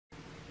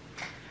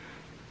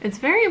It's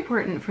very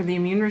important for the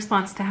immune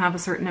response to have a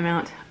certain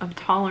amount of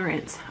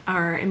tolerance.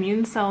 Our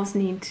immune cells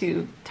need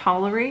to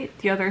tolerate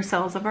the other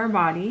cells of our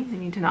body. They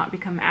need to not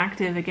become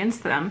active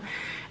against them.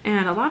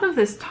 And a lot of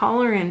this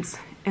tolerance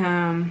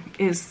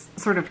is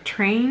sort of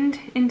trained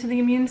into the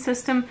immune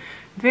system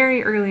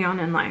very early on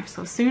in life.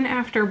 So soon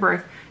after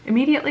birth,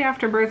 immediately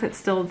after birth, it's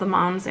still the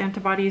mom's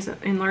antibodies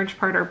in large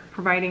part are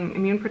providing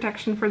immune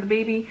protection for the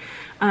baby.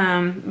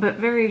 But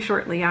very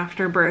shortly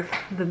after birth,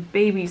 the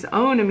baby's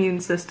own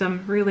immune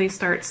system really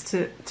starts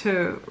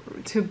to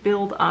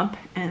build up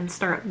and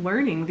start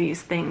learning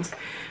these things.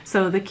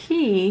 So the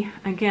key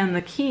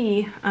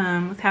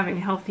with having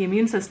a healthy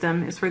immune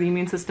system is for the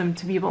immune system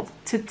to be able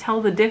to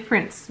tell the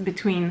difference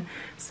between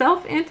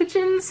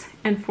self-antigens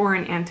and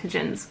foreign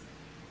antigens.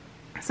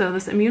 So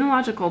this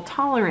immunological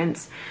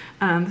tolerance,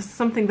 this is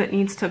something that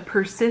needs to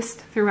persist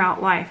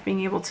throughout life,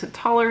 being able to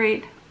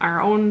tolerate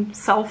our own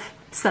self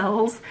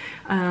cells.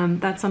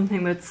 That's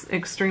something that's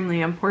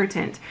extremely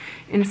important.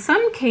 In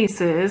some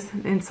cases,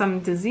 in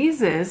some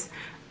diseases,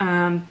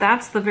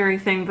 that's the very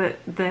thing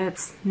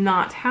that's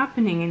not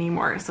happening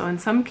anymore. So in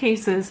some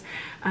cases,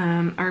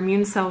 our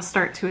immune cells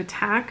start to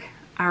attack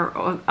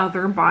our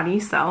other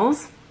body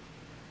cells,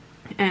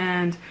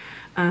 and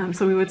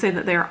so we would say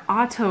that they're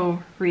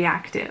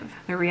auto-reactive.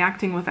 They're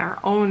reacting with our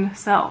own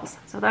cells.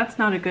 So that's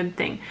not a good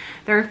thing.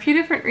 There are a few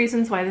different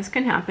reasons why this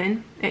can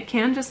happen. It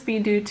can just be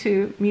due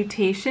to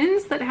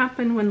mutations that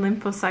happen when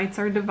lymphocytes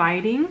are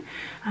dividing.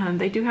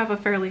 They do have a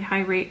fairly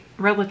high rate,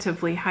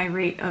 relatively high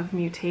rate of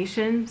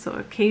mutation. So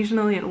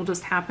occasionally it will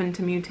just happen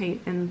to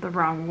mutate in the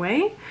wrong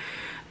way.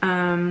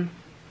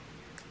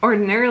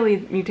 Ordinarily,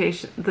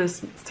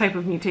 this type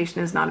of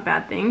mutation is not a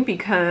bad thing,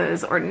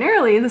 because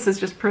ordinarily this is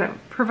just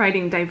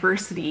providing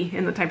diversity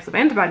in the types of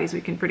antibodies we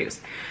can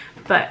produce.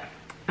 But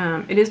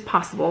it is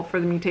possible for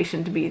the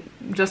mutation to be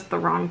just the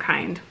wrong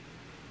kind.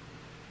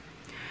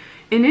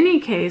 In any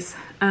case,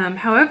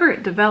 however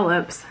it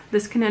develops,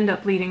 this can end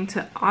up leading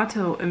to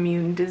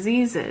autoimmune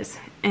diseases.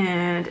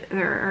 And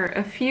there are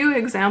a few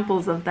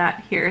examples of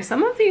that here.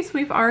 Some of these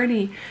we've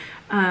already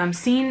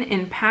seen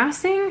in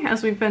passing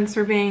as we've been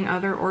surveying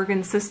other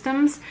organ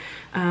systems.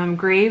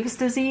 Graves'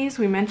 disease,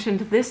 we mentioned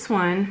this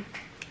one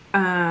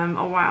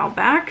a while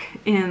back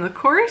in the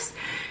course.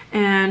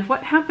 And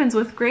what happens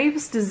with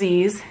Graves'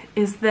 disease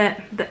is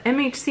that the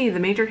MHC, the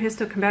major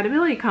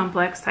histocompatibility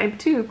complex, type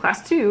 2,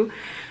 class 2,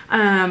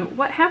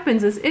 what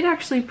happens is it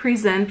actually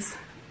presents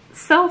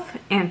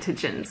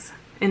self-antigens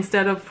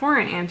instead of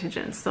foreign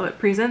antigens. So it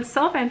presents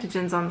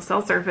self-antigens on the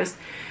cell surface,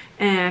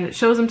 and it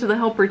shows them to the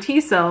helper T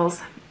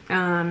cells.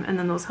 And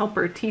then those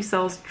helper T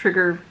cells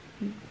trigger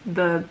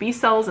the B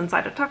cells and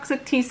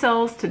cytotoxic T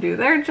cells to do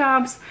their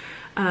jobs,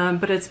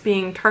 but it's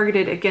being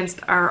targeted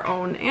against our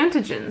own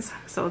antigens.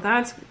 So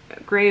that's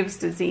Graves'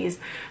 disease.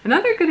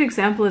 Another good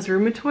example is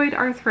rheumatoid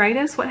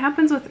arthritis. What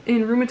happens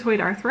in rheumatoid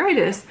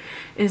arthritis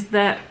is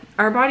that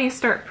our bodies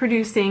start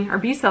producing, our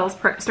B cells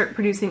start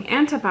producing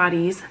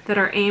antibodies that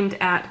are aimed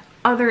at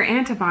other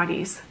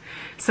antibodies.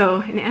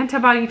 So an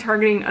antibody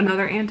targeting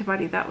another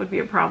antibody, that would be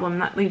a problem.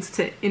 That leads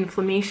to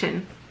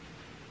inflammation.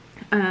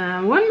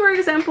 One more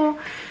example,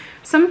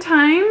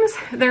 sometimes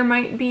there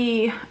might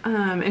be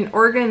an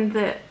organ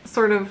that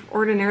sort of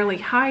ordinarily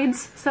hides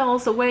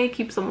cells away,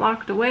 keeps them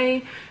locked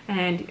away,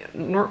 and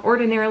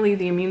ordinarily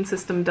the immune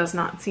system does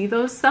not see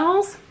those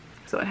cells,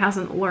 so it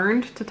hasn't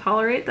learned to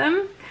tolerate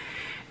them.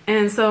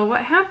 And so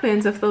what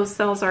happens if those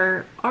cells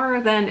are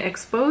then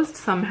exposed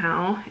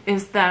somehow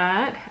is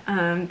that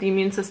the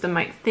immune system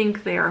might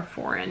think they are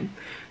foreign.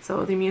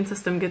 So the immune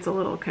system gets a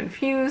little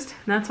confused,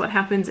 and that's what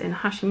happens in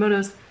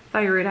Hashimoto's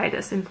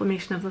thyroiditis,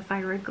 inflammation of the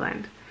thyroid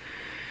gland.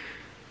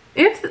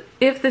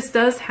 If this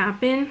does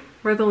happen,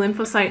 where the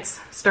lymphocytes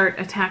start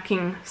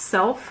attacking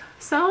self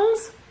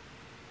cells,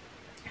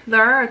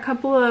 there are a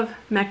couple of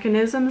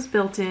mechanisms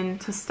built in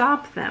to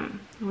stop them,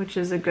 which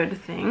is a good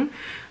thing.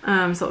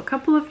 So a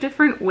couple of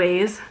different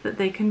ways that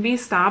they can be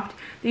stopped.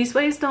 These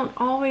ways don't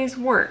always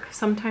work.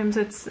 Sometimes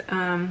it's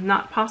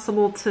not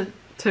possible to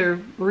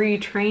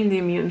retrain the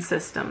immune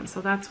system. So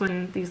that's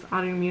when these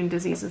autoimmune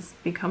diseases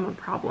become a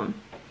problem.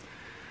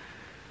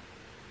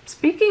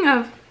 Speaking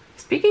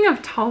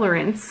of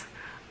tolerance,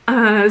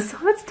 so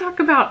let's talk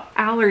about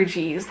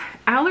allergies.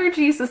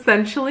 Allergies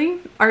essentially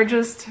are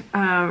just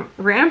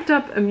ramped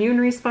up immune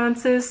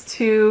responses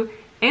to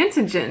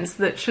antigens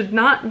that should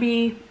not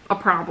be a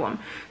problem.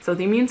 So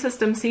the immune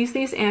system sees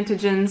these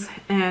antigens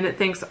and it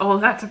thinks, oh,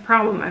 that's a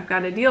problem, I've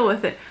got to deal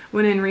with it,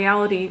 when in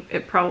reality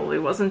it probably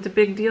wasn't a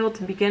big deal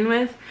to begin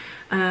with.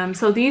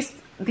 So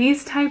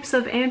these types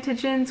of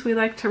antigens, we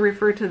like to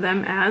refer to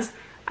them as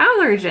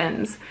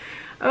allergens.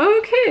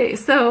 Okay,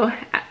 so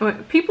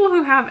people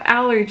who have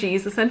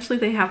allergies, essentially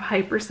they have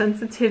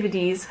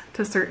hypersensitivities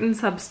to certain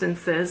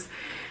substances,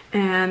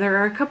 and there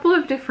are a couple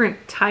of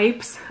different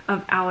types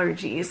of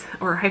allergies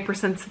or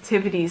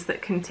hypersensitivities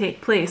that can take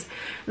place.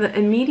 The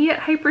immediate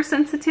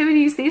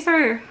hypersensitivities, these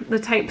are the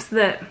types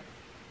that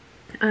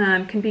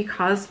can be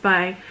caused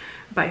by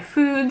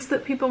foods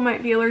that people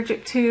might be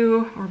allergic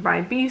to, or by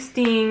bee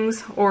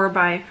stings, or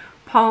by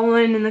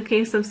pollen in the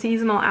case of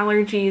seasonal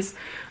allergies.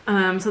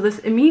 So this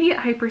immediate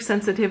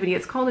hypersensitivity,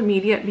 it's called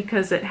immediate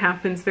because it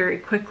happens very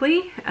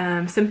quickly.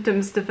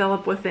 Symptoms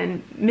develop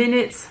within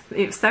minutes,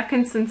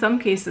 seconds in some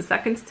cases,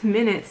 seconds to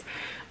minutes,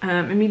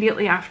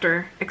 immediately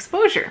after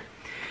exposure.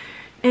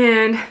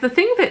 And the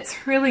thing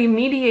that's really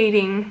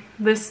mediating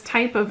this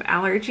type of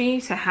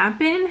allergy to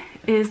happen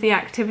is the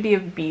activity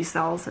of B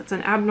cells. It's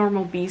an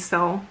abnormal B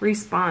cell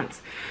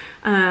response.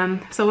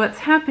 So what's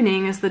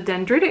happening is the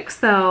dendritic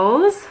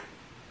cells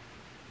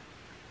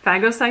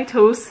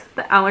phagocytose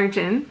the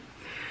allergen,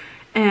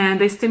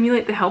 and they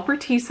stimulate the helper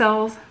T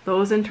cells.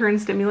 Those in turn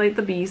stimulate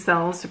the B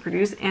cells to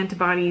produce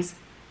antibodies.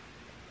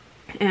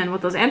 And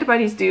what those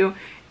antibodies do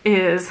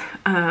is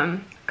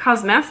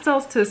cause mast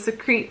cells to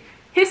secrete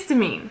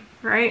histamine,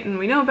 right? And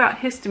we know about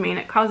histamine.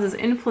 It causes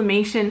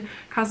inflammation,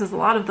 causes a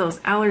lot of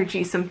those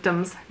allergy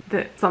symptoms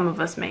that some of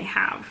us may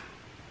have.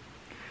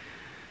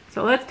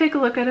 So let's take a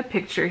look at a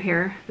picture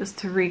here just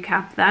to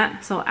recap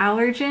that. So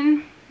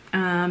allergen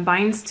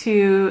binds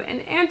to an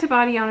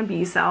antibody on a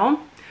B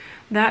cell.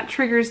 That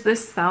triggers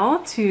this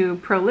cell to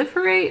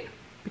proliferate,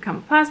 become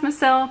a plasma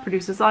cell,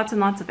 produces lots and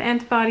lots of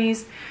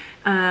antibodies.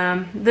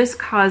 This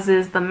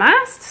causes the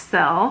mast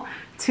cell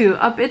to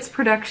up its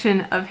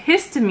production of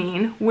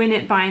histamine when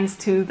it binds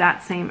to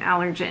that same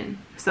allergen.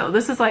 So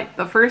this is like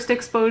the first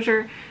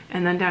exposure,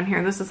 and then down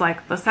here this is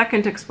like the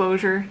second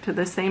exposure to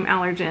the same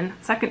allergen.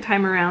 Second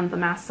time around, the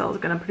mast cell is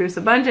going to produce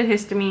a bunch of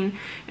histamine,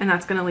 and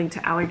that's going to lead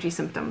to allergy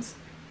symptoms.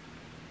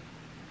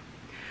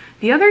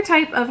 The other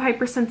type of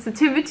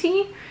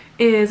hypersensitivity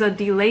is a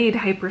delayed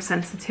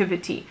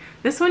hypersensitivity.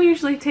 This one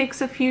usually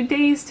takes a few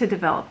days to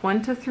develop,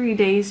 1 to 3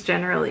 days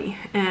generally.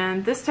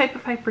 And this type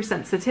of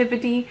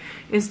hypersensitivity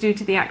is due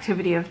to the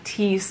activity of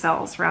T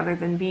cells rather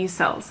than B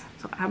cells.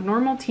 So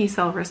abnormal T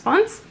cell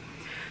response.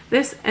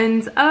 This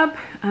ends up,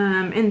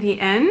 in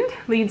the end,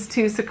 leads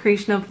to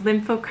secretion of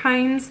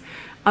lymphokines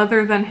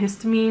other than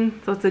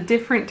histamine. So it's a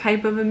different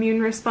type of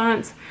immune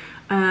response,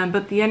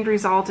 but the end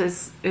result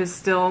is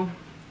still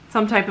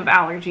some type of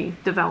allergy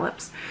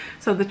develops.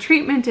 So the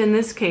treatment in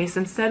this case,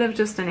 instead of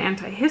just an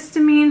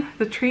antihistamine,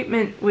 the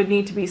treatment would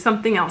need to be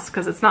something else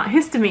because it's not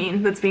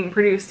histamine that's being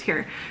produced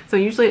here. So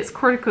usually it's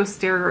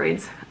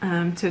corticosteroids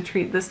to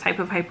treat this type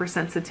of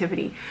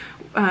hypersensitivity.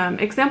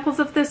 Examples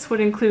of this would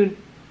include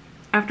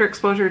after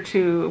exposure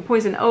to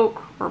poison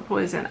oak or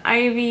poison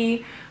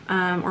ivy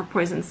or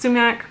poison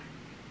sumac.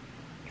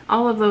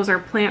 All of those are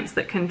plants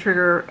that can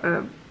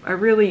trigger a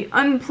really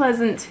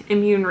unpleasant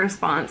immune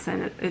response,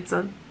 and it's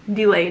a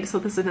delayed, so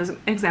this is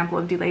an example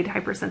of delayed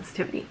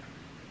hypersensitivity.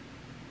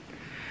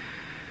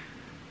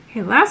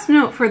 Okay, last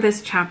note for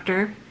this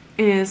chapter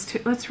is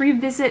let's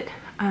revisit,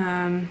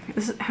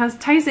 this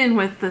ties in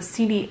with the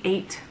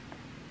CD8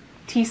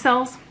 T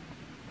cells,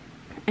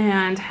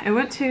 and I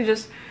want to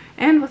just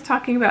end with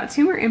talking about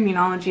tumor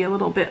immunology a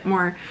little bit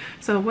more.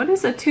 So what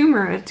is a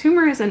tumor? A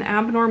tumor is an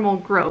abnormal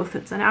growth.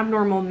 It's an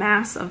abnormal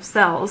mass of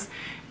cells,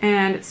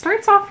 and it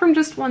starts off from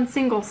just one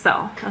single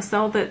cell, a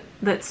cell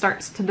that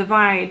starts to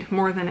divide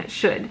more than it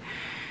should.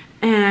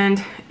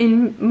 And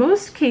in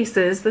most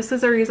cases, this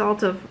is a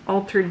result of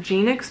altered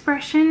gene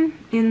expression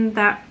in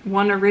that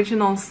one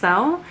original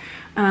cell.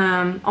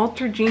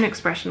 Altered gene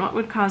expression, what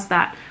would cause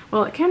that?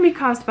 Well, it can be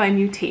caused by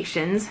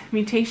mutations.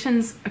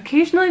 Mutations,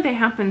 occasionally they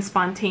happen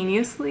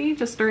spontaneously,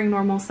 just during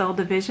normal cell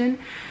division,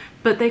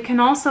 but they can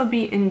also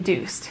be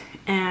induced.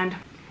 And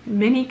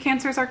many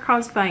cancers are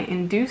caused by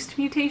induced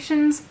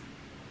mutations.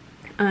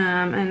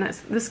 And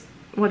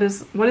what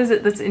is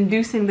it that's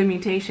inducing the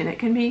mutation? It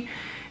can be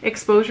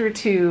exposure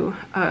to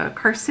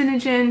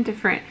carcinogen,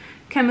 different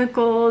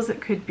chemicals. It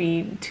could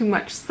be too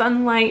much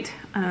sunlight.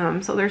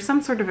 So there's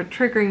some sort of a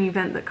triggering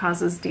event that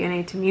causes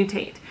DNA to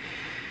mutate.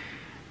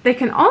 They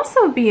can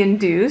also be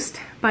induced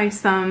by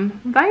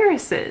some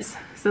viruses.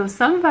 So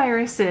some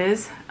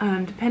viruses,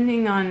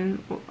 depending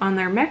on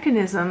their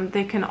mechanism,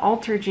 they can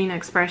alter gene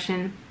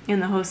expression in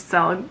the host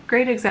cell. A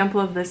great example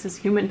of this is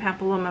human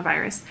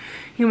papillomavirus.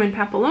 Human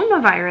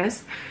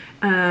papillomavirus,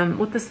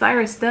 what this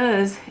virus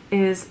does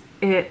is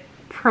it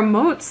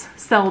promotes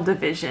cell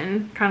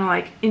division, kind of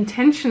like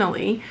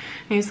intentionally.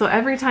 And so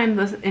every time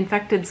the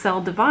infected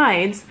cell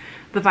divides,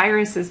 the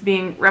virus is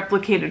being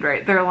replicated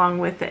right there along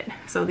with it.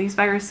 So these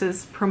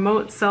viruses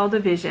promote cell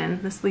division.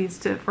 This leads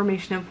to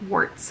formation of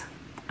warts.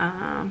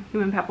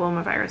 Human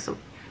papillomavirus, so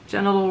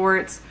genital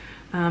warts.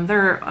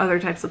 There are other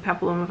types of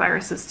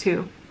papillomaviruses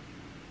too.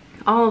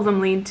 All of them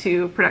lead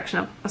to production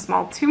of a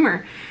small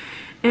tumor.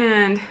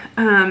 And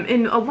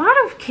in a lot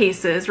of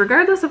cases,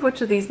 regardless of which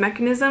of these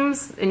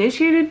mechanisms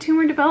initiated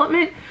tumor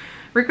development,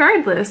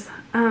 regardless,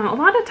 a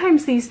lot of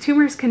times these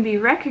tumors can be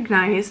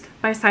recognized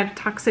by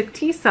cytotoxic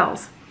T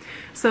cells.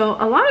 So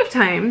a lot of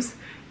times,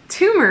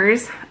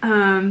 tumors,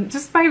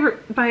 just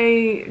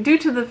due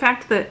to the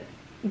fact that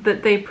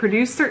they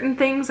produce certain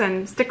things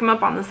and stick them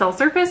up on the cell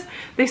surface,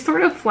 they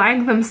sort of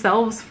flag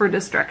themselves for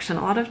destruction.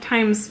 A lot of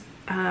times,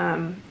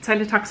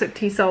 cytotoxic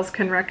T cells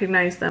can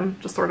recognize them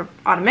just sort of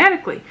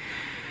automatically.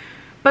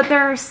 But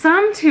there are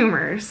some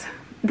tumors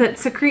that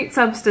secrete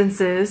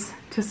substances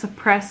to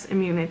suppress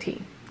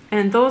immunity.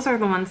 And those are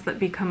the ones that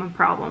become a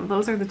problem.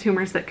 Those are the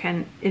tumors that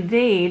can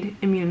evade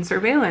immune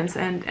surveillance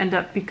and end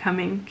up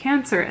becoming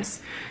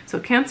cancerous. So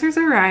cancers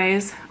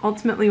arise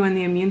ultimately when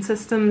the immune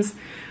systems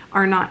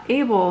are not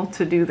able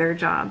to do their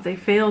job. They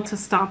fail to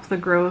stop the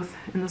growth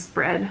and the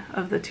spread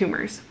of the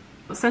tumors.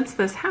 Since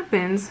this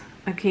happens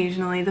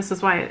occasionally, this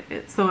is why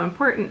it's so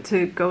important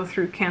to go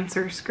through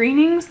cancer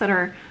screenings that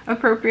are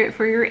appropriate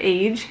for your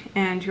age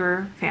and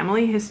your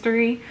family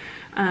history.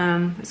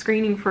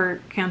 Screening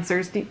for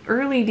cancers,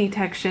 early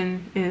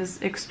detection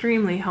is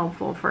extremely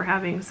helpful for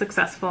having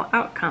successful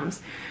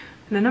outcomes.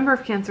 And a number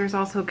of cancers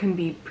also can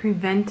be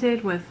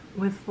prevented with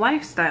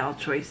lifestyle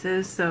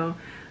choices. So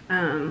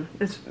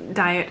this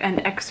diet and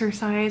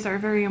exercise are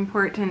very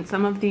important.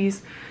 Some of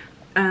these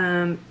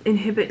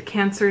inhibit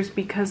cancers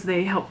because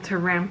they help to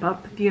ramp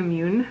up the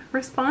immune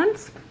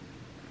response.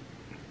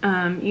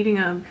 Eating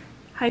a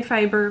high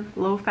fiber,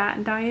 low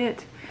fat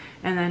diet,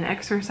 and then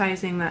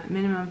exercising that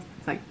minimum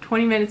like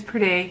 20 minutes per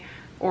day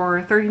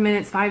or 30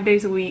 minutes 5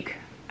 days a week.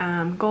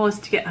 Goal is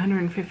to get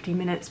 150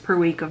 minutes per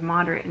week of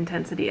moderate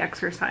intensity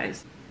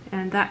exercise.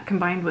 And that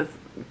combined with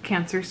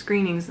cancer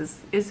screenings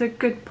is a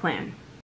good plan.